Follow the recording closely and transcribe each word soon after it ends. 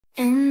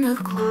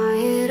the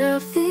quiet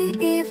of the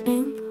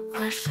evening,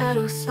 where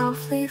shadows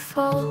softly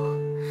fall,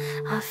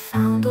 I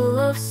found a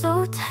love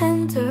so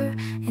tender.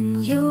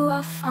 In you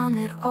I found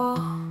it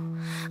all.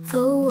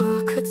 The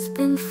world could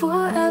spin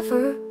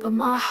forever, but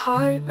my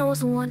heart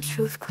knows one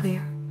truth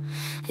clear.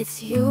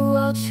 It's you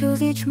I'll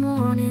choose each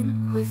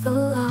morning, with a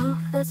love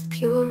that's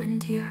pure and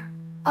dear.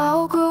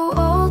 I'll grow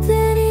old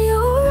in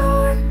your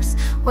arms,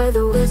 where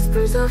the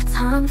whispers of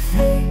time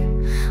fade.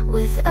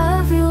 With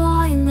every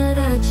line that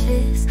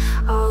etches,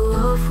 our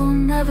love will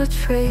never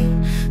trade.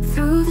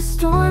 Through the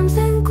storms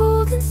and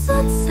golden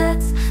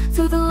sunsets,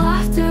 through the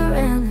laughter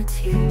and the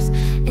tears,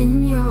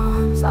 in your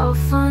arms I'll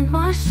find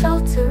my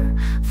shelter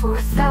for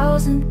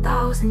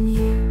 1,000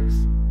 years.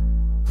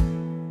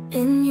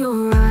 In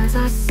your eyes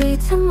I see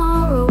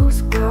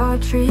tomorrows where our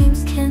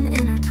dreams can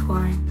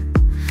intertwine.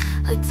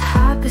 A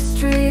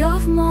tapestry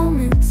of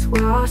moments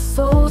where our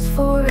souls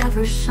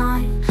forever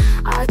shine.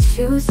 I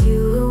choose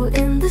you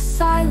in the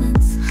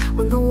silence,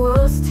 when the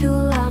world's too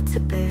loud to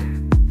bear.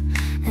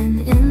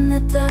 And in the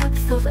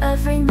depth of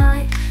every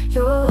night,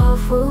 your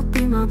love will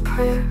be my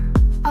prayer.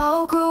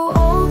 I'll grow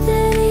old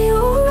in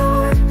your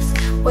arms,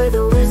 where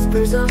the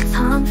whispers of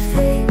time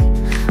fade.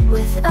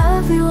 With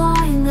every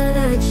line that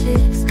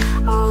etches,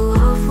 our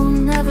love will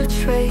never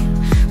trade.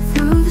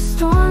 Through the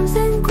storms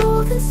and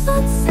golden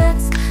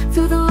sunsets,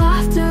 through the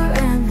laughter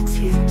and the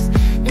tears,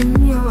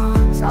 in your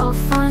arms I'll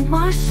find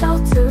my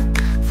shelter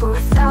for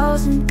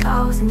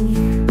 1,000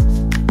 years.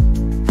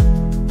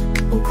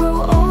 We'll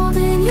grow old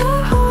in your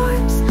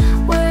arms,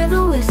 where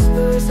the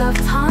whispers of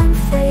time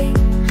fade.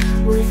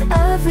 With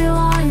every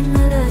line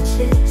that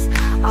etches,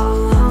 our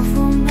love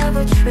will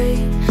never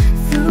trade.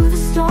 Through the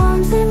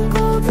storms and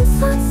golden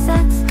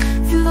sunsets,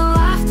 through the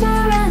laughter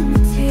and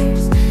the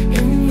tears,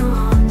 in your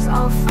arms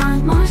I'll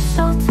find my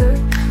shelter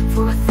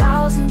for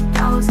 1,000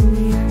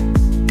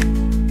 years.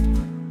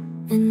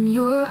 In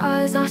your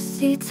eyes I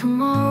see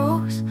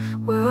tomorrows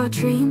where our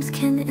dreams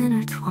can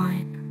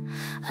intertwine.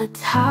 A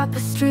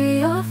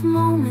tapestry of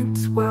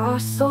moments where our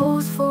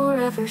souls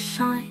forever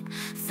shine.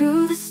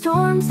 Through the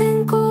storms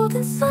and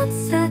golden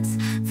sunsets,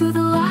 through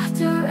the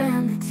laughter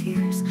and the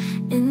tears,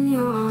 in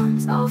your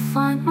arms I'll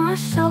find my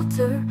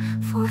shelter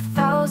for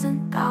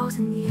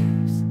 1,000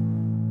 years.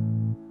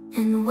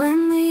 And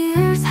when the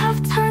years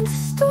have turned to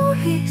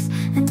stories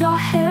and our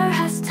hair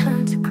has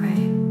turned to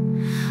gray,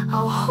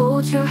 I'll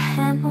hold your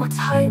hand more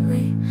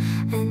tightly,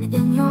 and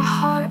in your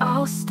heart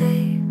I'll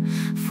stay.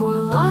 For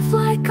love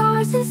like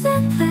ours is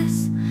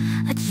endless,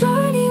 a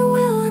journey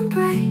we'll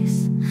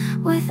embrace.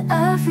 With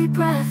every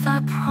breath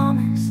I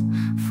promise,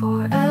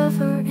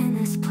 forever in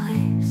this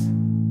place.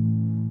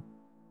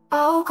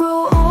 I'll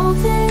grow old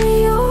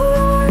in your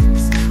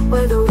arms,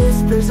 where the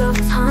whispers of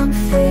time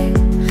fade.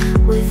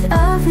 With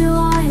every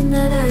line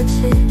that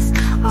etches,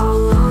 our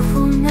love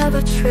will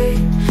never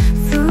trade.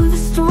 Through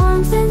the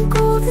storms and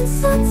golden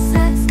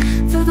sunsets,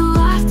 through the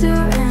laughter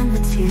and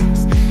the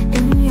tears,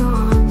 in your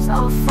arms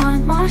I'll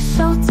find my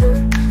shelter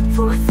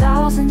for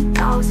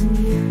 1,000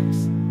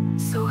 years.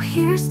 So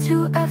here's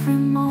to every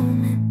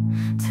moment,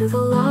 to the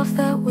love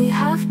that we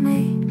have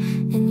made.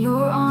 In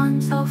your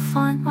arms I'll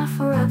find